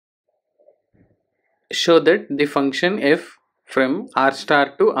show that the function f from r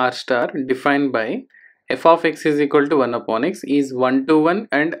star to r star defined by f of x is equal to 1 upon x is 1 to 1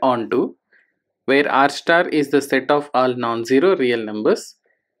 and onto, where r star is the set of all non-zero real numbers,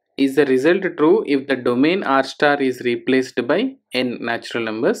 is the result true if the domain r star is replaced by n natural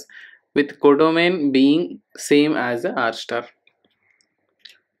numbers with codomain being same as the r star.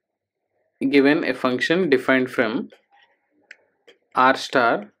 Given a function defined from r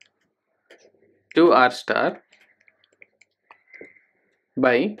star to r star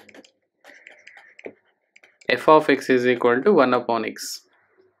by f of x is equal to 1 upon x,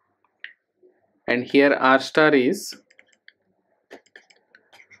 and here r star is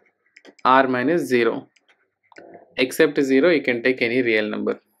r minus 0. Except 0 you can take any real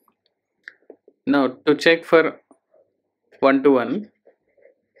number. Now to check for 1 to 1,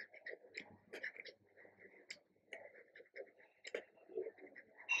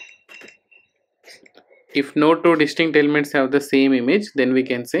 if no two distinct elements have the same image, then we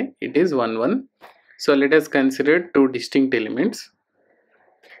can say it is 1 1. So let us consider two distinct elements.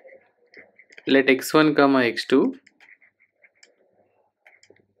 Let x1 comma x2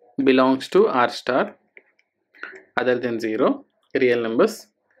 belongs to r star other than 0 real numbers,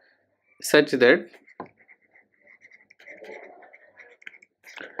 such that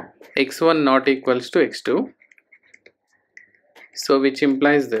x1 not equals to x2. So which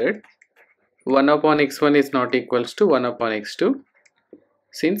implies that 1 upon x1 is not equals to 1 upon x2,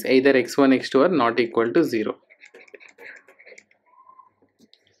 since either x1 x2 are not equal to 0.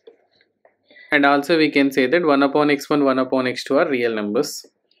 And also we can say that 1 upon x1 1 upon x2 are real numbers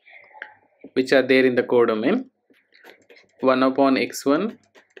which are there in the codomain. 1 upon x1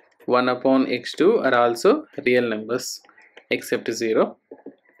 1 upon x2 are also real numbers except 0.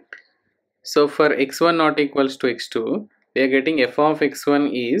 So for x1 not equals to x2, we are getting f of x1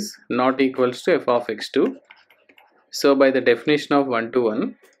 is not equals to f of x2. So by the definition of 1 to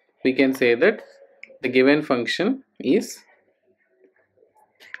 1, we can say that the given function is,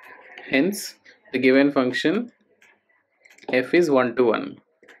 hence the given function f is 1 to 1.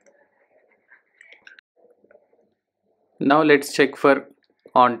 Now let's check for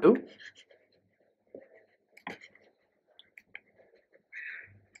onto.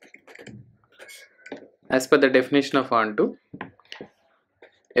 As per the definition of onto,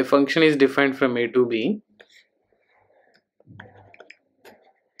 a function is defined from a to b.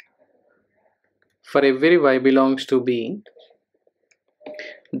 For every y belongs to b,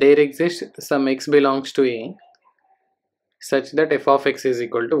 there exists some x belongs to a such that f of x is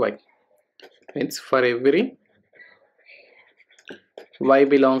equal to y. Means for every y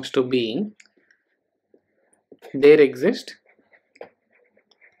belongs to b, there exists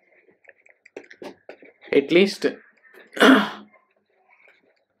at least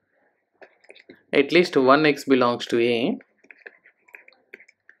one x belongs to a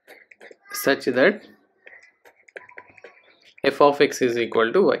such that f of x is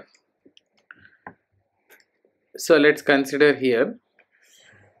equal to y. So let's consider here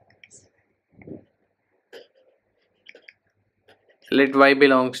let y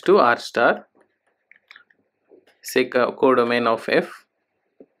belongs to r star, say codomain of f,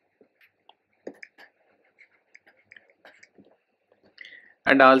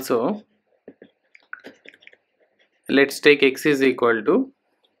 and also let's take x is equal to,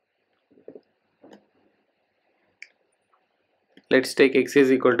 let's take x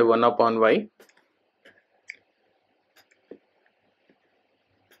is equal to 1 upon y,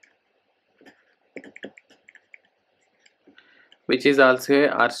 which is also a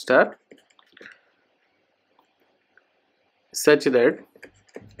r star, such that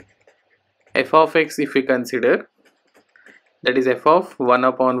f of x, if we consider, that is f of 1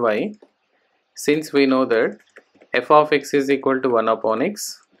 upon y, since we know that f of x is equal to 1 upon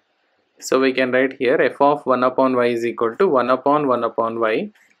x, so we can write here f of 1 upon y is equal to 1 upon 1 upon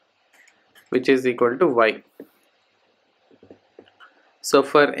y, which is equal to y. So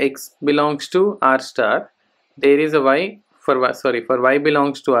for x belongs to r star, there is a y, for y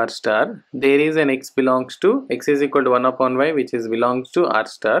belongs to r star, there is an x belongs to, x is equal to 1 upon y, which is belongs to r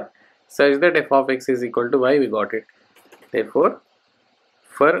star, such that f of x is equal to y. We got it. Therefore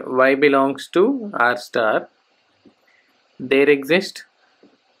for y belongs to r star, there exists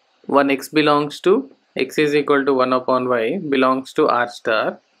one x belongs to, x is equal to 1 upon y belongs to r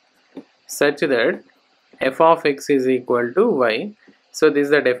star, such that f of x is equal to y. So this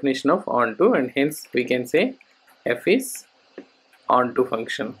is the definition of onto, and hence we can say f is onto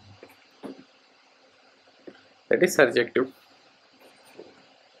function, that is surjective.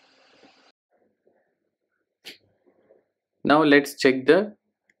 Now let's check the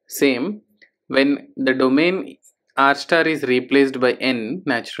same when the domain R star is replaced by n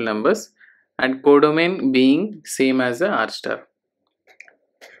natural numbers and codomain being same as the R star.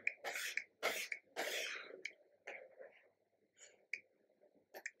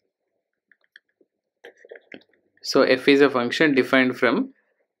 So f is a function defined from,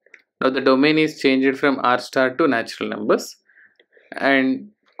 now the domain is changed from R star to natural numbers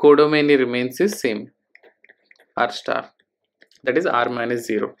and codomain remains is same, R star, that is R minus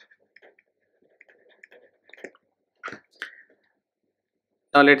 0.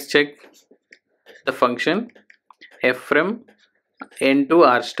 Now let's check the function f from n to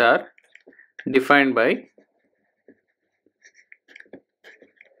R star defined by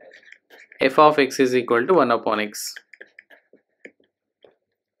f of x is equal to 1 upon x.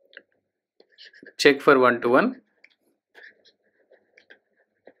 Check for 1 to 1.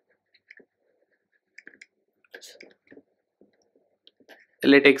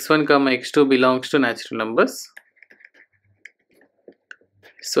 Let x1 comma x2 belongs to natural numbers.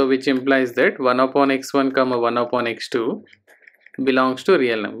 So which implies that 1 upon x1 comma 1 upon x2 belongs to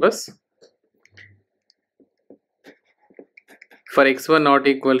real numbers. For x1 not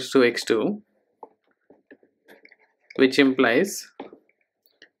equals to x2, which implies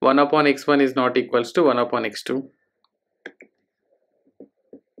 1 upon x1 is not equals to 1 upon x2.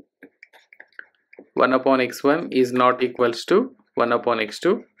 1 upon x1 is not equals to 1 upon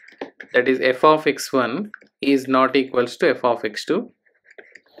x2. That is f of x1 is not equals to f of x2.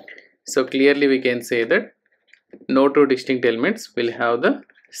 So clearly we can say that no two distinct elements will have the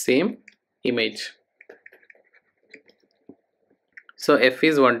same image. So f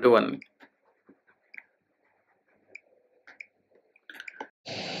is 1 to 1.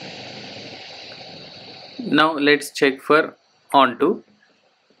 Now let's check for onto.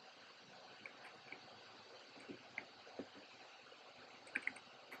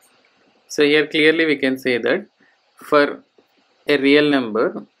 So here clearly we can say that for a real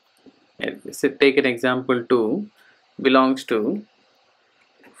number, let's take an example 2 belongs to,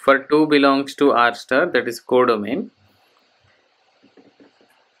 for 2 belongs to R star, that is codomain.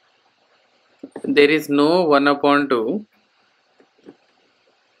 There is no 1 upon 2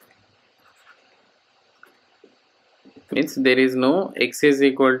 means there is no x is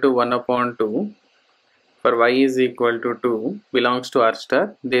equal to 1 upon 2 for y is equal to 2 belongs to R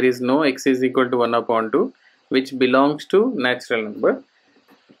star. There is no x is equal to 1 upon 2 which belongs to natural number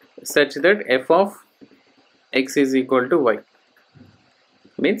such that f of x is equal to y.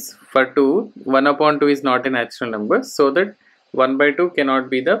 Means for 2, 1 upon 2 is not a natural number, so that 1 by 2 cannot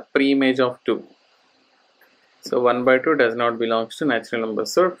be the pre-image of 2. So 1 by 2 does not belongs to natural number.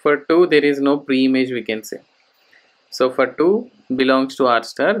 So for 2 there is no pre-image we can say. So for 2 belongs to R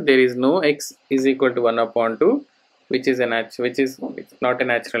star, there is no x is equal to 1 upon 2 which is not a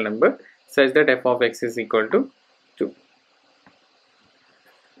natural number such that f of x is equal to 2.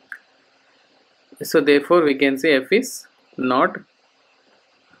 So therefore we can say f is not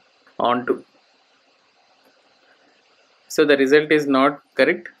onto. So the result is not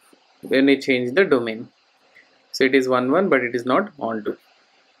correct when we change the domain. So it is 1 1 but it is not onto.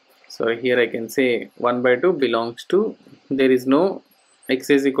 So here I can say 1 by 2 belongs to, there is no x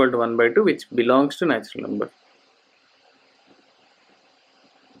is equal to 1 by 2 which belongs to natural number.